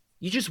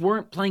 you just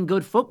weren't playing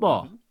good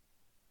football. Mm-hmm.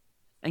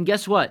 And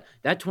guess what?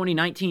 That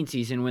 2019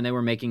 season, when they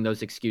were making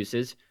those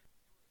excuses,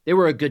 they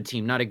were a good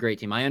team, not a great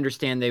team. I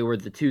understand they were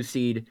the 2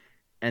 seed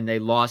and they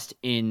lost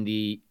in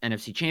the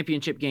NFC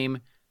Championship game,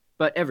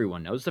 but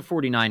everyone knows the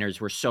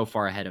 49ers were so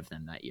far ahead of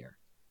them that year.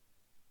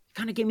 It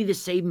kind of gave me the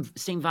same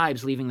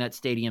vibes leaving that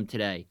stadium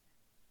today.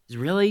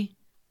 Really?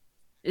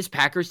 This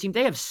Packers team,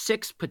 they have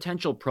 6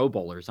 potential Pro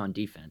Bowlers on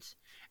defense.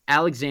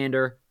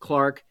 Alexander,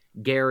 Clark,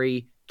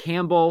 Gary,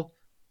 Campbell.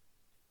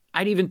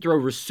 I'd even throw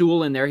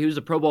Rasul in there. He was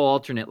a Pro Bowl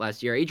alternate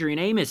last year. Adrian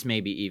Amos,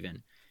 maybe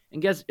even.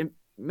 And guess,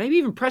 maybe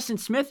even Preston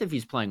Smith if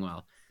he's playing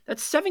well.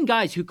 That's 7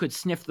 guys who could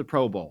sniff the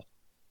Pro Bowl.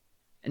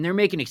 And they're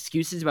making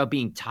excuses about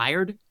being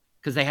tired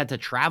because they had to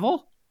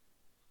travel?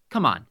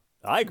 Come on.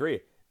 I agree.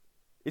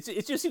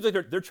 It just seems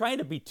like they're trying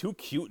to be too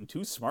cute and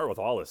too smart with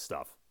all this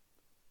stuff.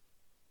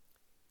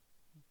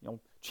 You know,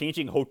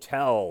 changing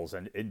hotels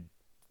and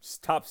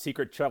top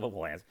secret travel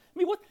plans. I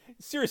mean, what?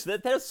 Seriously,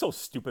 that is so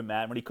stupid,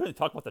 man. When he couldn't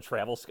talk about the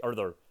travel or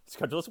the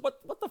schedules,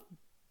 what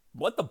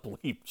the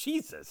bleep?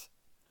 Jesus.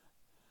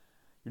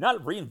 You're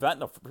not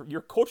reinventing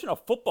you're coaching a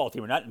football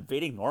team. You're not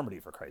invading Normandy,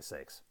 for Christ's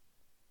sakes.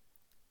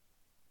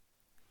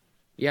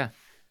 Yeah.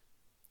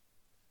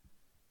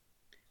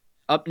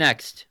 Up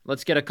next,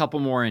 let's get a couple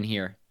more in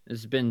here.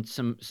 There's been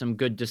some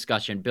good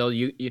discussion. Bill,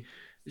 you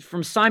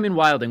from Simon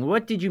Wilding,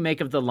 what did you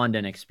make of the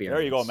London experience?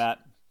 There you go, Matt.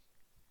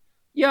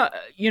 Yeah,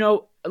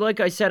 like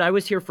I said, I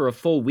was here for a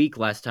full week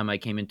last time I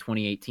came in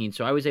 2018,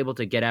 so I was able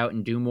to get out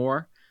and do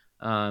more,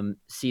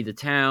 see the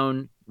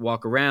town,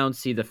 walk around,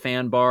 see the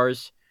fan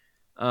bars.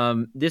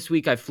 This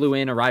week I flew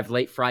in, arrived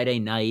late Friday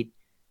night,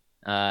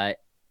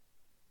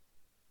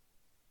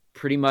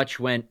 pretty much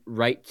went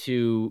right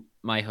to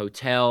my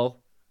hotel.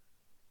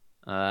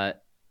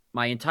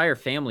 My entire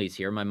family's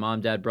here, my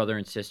mom, dad, brother,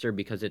 and sister,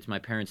 because it's my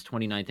parents'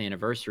 29th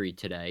anniversary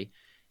today,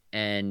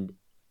 and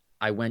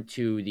I went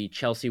to the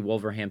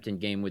Chelsea-Wolverhampton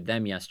game with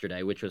them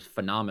yesterday, which was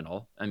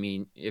phenomenal. I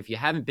mean, if you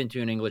haven't been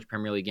to an English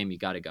Premier League game, you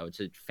got to go. It's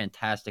a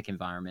fantastic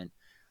environment.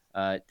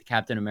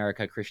 Captain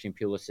America, Christian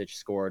Pulisic,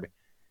 scored.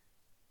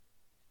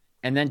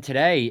 And then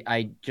today,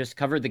 I just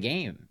covered the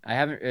game. I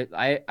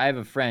have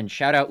a friend,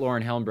 shout out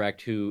Lauren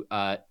Helmbrecht, who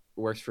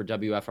works for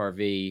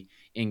WFRV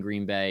in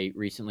Green Bay,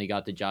 recently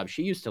got the job.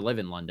 She used to live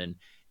in London,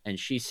 and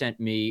she sent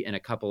me and a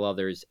couple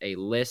others a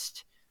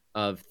list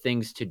of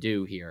things to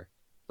do here.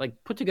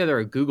 like put together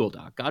a Google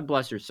Doc. God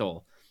bless her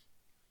soul.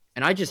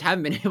 And I just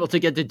haven't been able to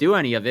get to do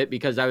any of it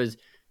because I was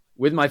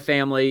with my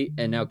family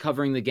and now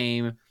covering the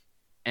game.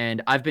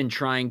 And I've been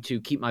trying to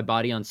keep my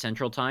body on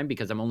Central Time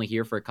because I'm only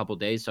here for a couple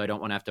days, so I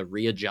don't want to have to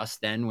readjust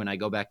then when I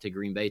go back to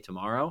Green Bay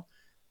tomorrow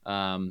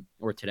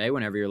or today,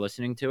 whenever you're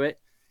listening to it.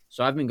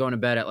 So I've been going to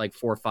bed at like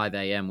 4 or 5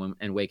 a.m.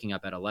 and waking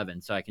up at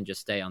 11 so I can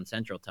just stay on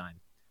Central Time.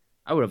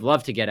 I would have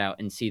loved to get out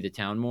and see the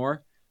town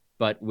more,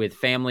 but with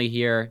family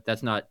here,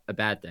 that's not a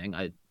bad thing.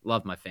 I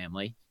love my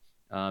family.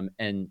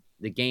 And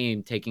the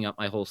game taking up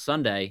my whole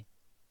Sunday,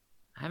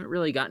 I haven't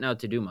really gotten out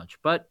to do much,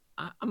 but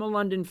I'm a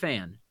London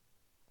fan.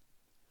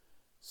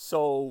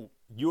 So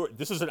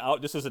this is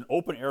an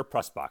open air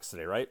press box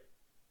today, right?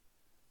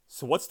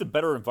 So what's the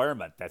better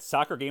environment, that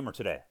soccer game or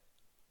today?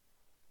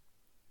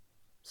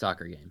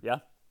 Soccer game. Yeah.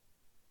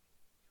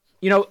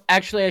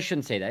 Actually, I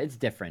shouldn't say that. It's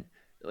different.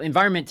 The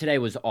environment today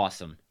was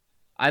awesome.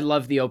 I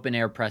love the open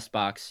air press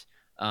box.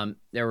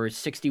 There were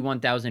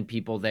 61,000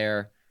 people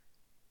there.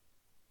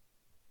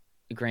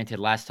 Granted,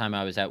 last time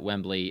I was at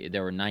Wembley,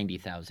 there were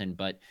 90,000,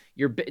 but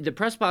the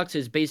press box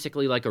is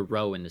basically like a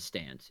row in the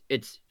stands.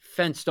 It's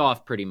fenced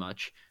off pretty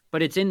much,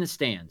 but it's in the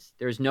stands.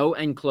 There's no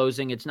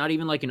enclosing. It's not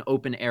even like an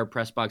open air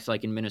press box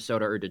like in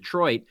Minnesota or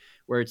Detroit,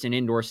 where it's an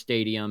indoor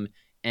stadium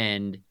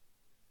and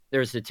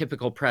there's the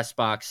typical press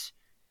box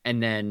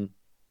and then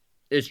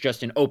it's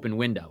just an open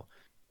window.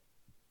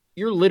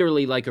 You're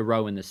literally like a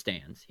row in the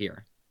stands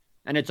here,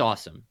 and it's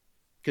awesome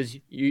because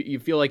you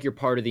feel like you're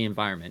part of the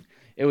environment.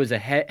 It was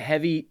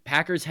a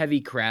Packers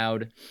heavy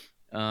crowd.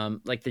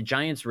 Like the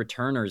Giants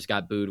returners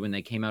got booed when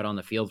they came out on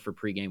the field for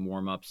pregame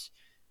warmups.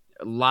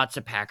 Lots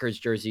of Packers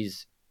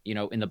jerseys,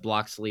 in the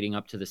blocks leading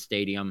up to the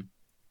stadium.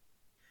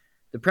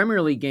 The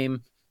Premier League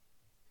game,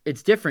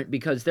 it's different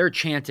because they're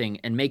chanting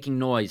and making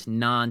noise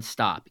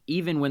nonstop,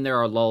 even when there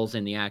are lulls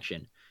in the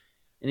action.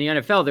 In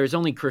the NFL, there's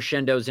only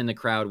crescendos in the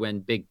crowd when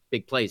big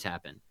plays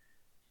happen.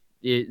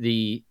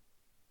 The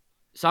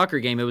soccer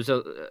game, it was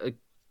a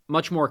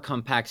much more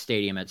compact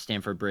stadium at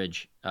Stamford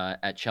Bridge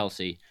at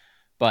Chelsea.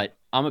 But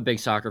I'm a big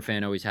soccer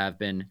fan, always have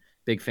been,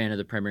 big fan of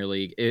the Premier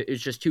League.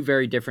 It's just two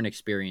very different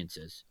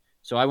experiences.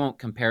 So I won't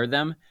compare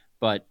them,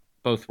 but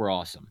both were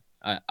awesome,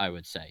 I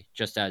would say,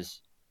 just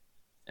as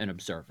an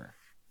observer.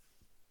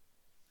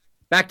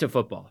 Back to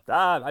football.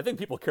 I think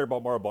people care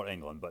more about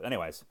England, but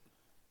anyways.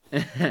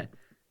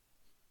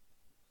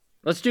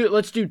 Let's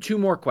do two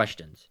more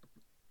questions.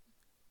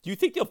 Do you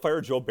think they'll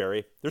fire Joe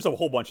Barry? There's a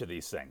whole bunch of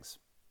these things.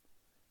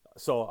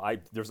 So I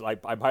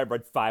probably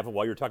read 5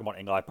 while you were talking about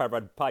England. I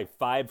probably read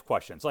 5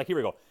 questions. Like, here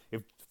we go.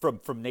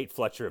 From Nate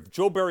Fletcher, if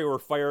Joe Barry were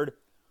fired,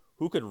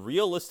 who could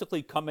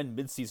realistically come in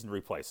midseason to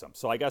replace him?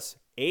 So I guess,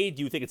 A,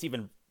 do you think it's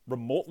even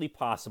remotely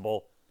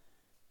possible?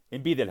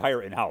 And B, they'd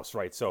hire in-house,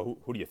 right? So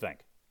who do you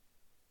think?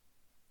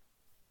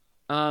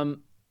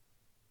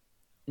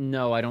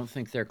 No, I don't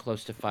think they're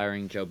close to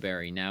firing Joe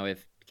Barry. Now,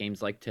 if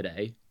games like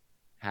today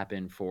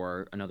happen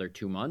for another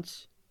 2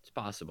 months, it's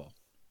possible.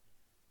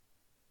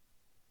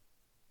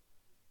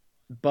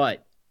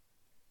 But,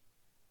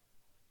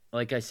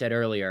 like I said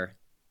earlier,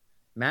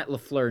 Matt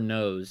LaFleur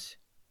knows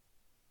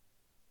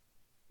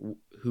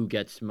who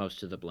gets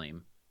most of the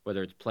blame,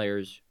 whether it's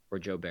players or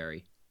Joe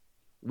Barry.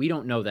 We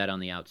don't know that on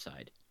the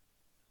outside.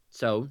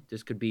 So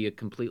this could be a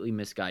completely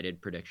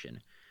misguided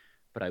prediction.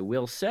 But I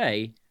will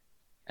say,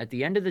 at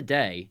the end of the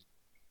day,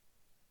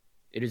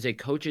 it is a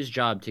coach's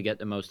job to get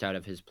the most out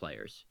of his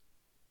players.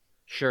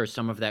 Sure,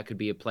 some of that could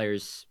be a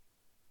player's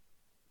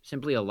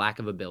simply a lack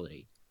of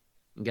ability.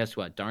 And guess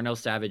what? Darnell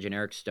Savage and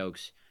Eric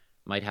Stokes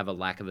might have a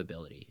lack of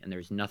ability, and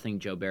there's nothing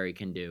Joe Barry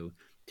can do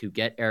to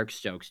get Eric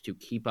Stokes to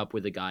keep up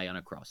with a guy on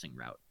a crossing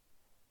route.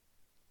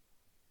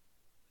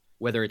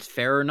 Whether it's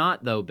fair or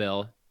not, though,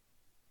 Bill,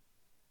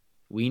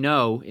 we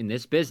know in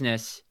this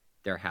business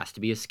there has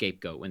to be a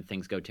scapegoat when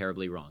things go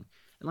terribly wrong.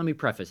 And let me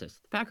preface this.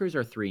 The Packers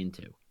are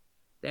 3-2.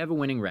 They have a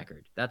winning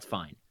record. That's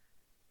fine.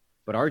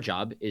 But our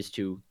job is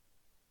to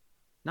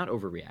not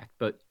overreact,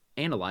 but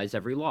analyze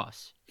every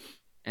loss.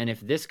 And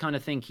if this kind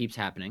of thing keeps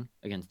happening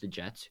against the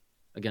Jets,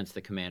 against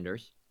the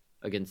Commanders,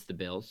 against the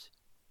Bills,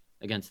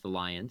 against the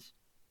Lions,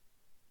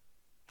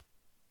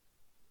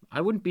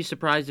 I wouldn't be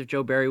surprised if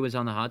Joe Barry was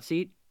on the hot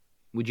seat.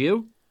 Would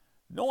you?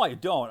 No, I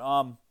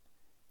don't.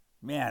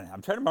 Man,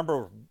 I'm trying to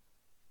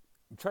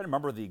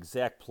remember the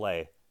exact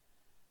play.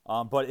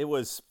 But it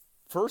was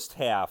first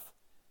half.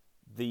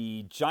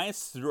 The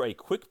Giants threw a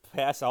quick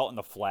pass out in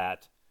the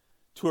flat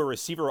to a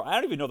receiver. I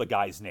don't even know the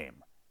guy's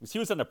name. He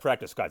was on the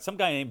practice squad. Some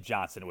guy named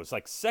Johnson. It was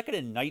like 2nd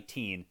and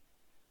 19. And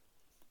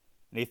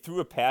they threw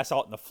a pass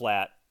out in the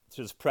flat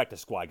to this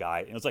practice squad guy.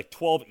 And it was like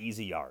 12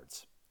 easy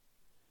yards.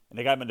 And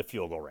they got him into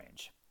field goal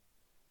range.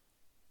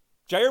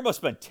 Jair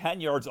must have been 10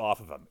 yards off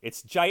of him.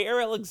 It's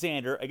Jair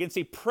Alexander against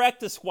a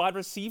practice squad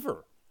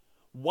receiver.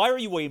 Why are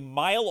you a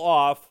mile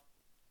off?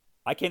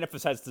 I can't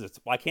emphasize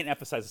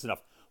this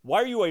enough.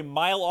 Why are you a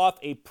mile off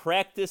a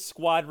practice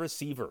squad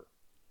receiver?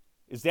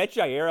 Is that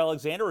Jair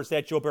Alexander or is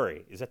that Joe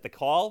Barry? Is that the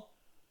call?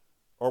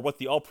 Or what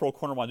the all-pro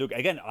corner want to do?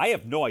 Again, I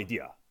have no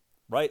idea,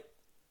 right?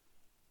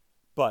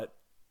 But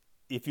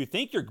if you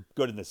think you're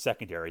good in the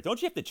secondary,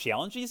 don't you have to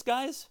challenge these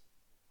guys?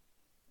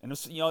 And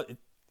it's,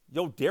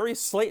 Darius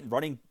Slayton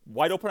running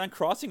wide open on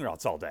crossing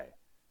routes all day.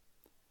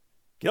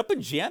 Get up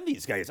and jam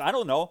these guys. I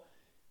don't know.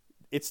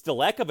 It's the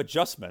lack of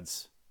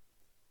adjustments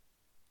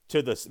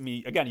to this. I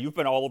mean, again, you've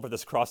been all over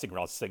this crossing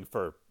routes thing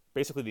for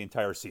basically the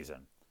entire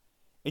season.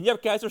 And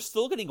yet guys are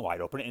still getting wide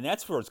open, and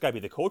that's where it's got to be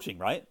the coaching,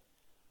 right?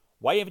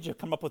 Why haven't you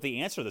come up with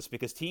the answer to this?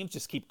 Because teams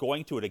just keep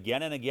going to it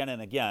again and again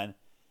and again,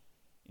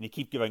 and you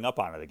keep giving up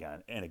on it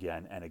again and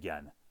again and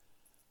again.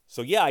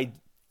 So, yeah,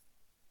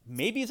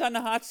 maybe he's on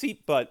the hot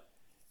seat, but,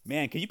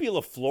 man, can you be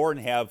LaFleur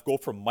and go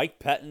from Mike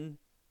Pettin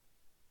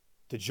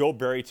to Joe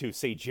Barry to,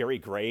 say, Jerry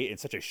Gray in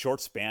such a short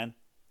span?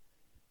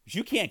 Because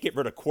you can't get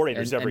rid of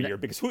coordinators every year,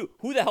 because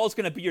who the hell is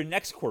going to be your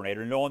next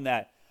coordinator knowing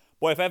that,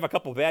 boy, if I have a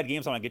couple of bad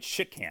games, I'm going to get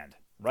shit canned,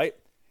 right?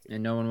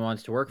 And no one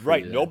wants to work for you.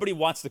 Right. Nobody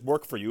wants to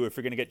work for you if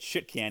you're going to get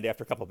shit canned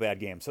after a couple of bad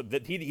games. So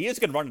he is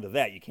going to run into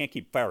that. You can't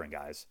keep firing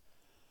guys.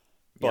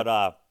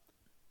 But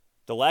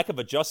the lack of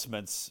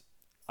adjustments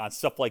on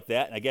stuff like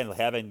that, and again,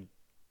 having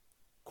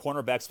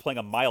cornerbacks playing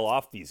a mile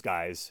off these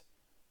guys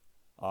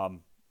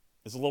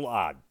is a little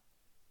odd.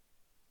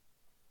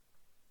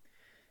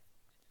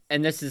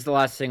 And this is the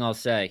last thing I'll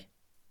say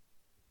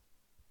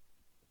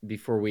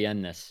before we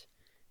end this.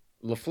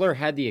 LaFleur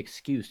had the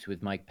excuse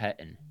with Mike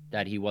Pettin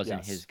that he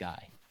wasn't his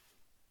guy.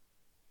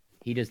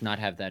 He does not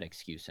have that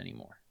excuse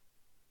anymore.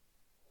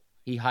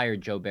 He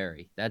hired Joe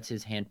Barry. That's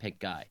his handpicked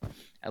guy.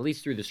 At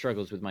least through the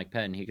struggles with Mike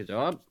Pettin, he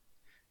goes,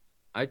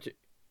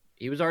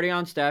 he was already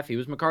on staff. He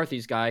was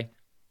McCarthy's guy.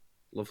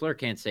 LaFleur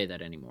can't say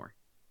that anymore.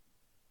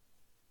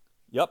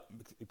 Yep,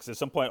 because at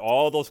some point,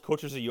 all those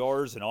coaches are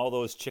yours, and all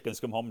those chickens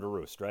come home to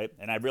roost, right?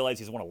 And I realize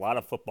he's won a lot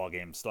of football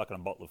games talking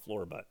about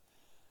LaFleur, but...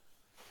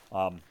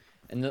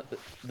 And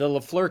the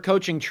LaFleur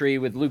coaching tree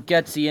with Luke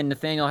Getsy and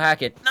Nathaniel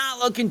Hackett, not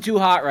looking too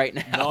hot right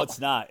now. No, it's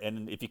not.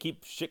 And if you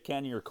keep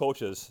shit-canning your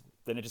coaches,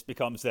 then it just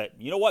becomes that,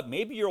 you know what,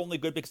 maybe you're only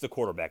good because the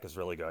quarterback is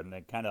really good, and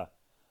it kind of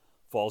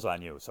falls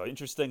on you. So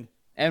interesting.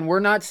 And we're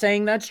not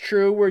saying that's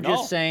true. We're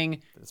just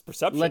saying it's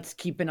perception. Let's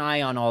keep an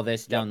eye on all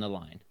this down the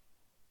line.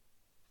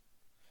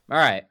 All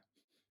right.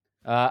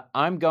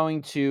 I'm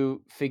going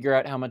to figure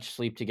out how much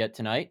sleep to get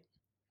tonight,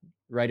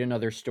 write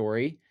another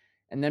story,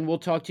 and then we'll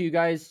talk to you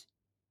guys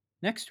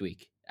next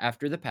week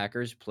after the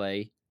Packers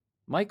play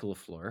Mike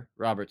LaFleur,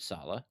 Robert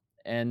Saleh,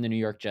 and the New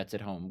York Jets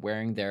at home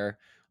wearing their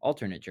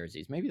alternate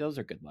jerseys. Maybe those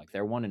are good luck.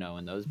 They're 1-0,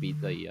 and those beat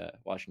the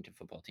Washington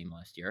football team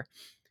last year.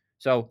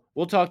 So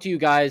we'll talk to you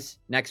guys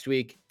next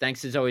week.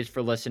 Thanks as always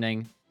for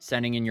listening,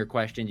 sending in your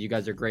questions. You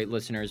guys are great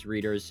listeners,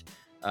 readers.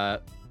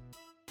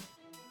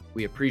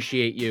 We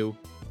appreciate you.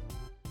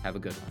 Have a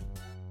good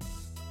one.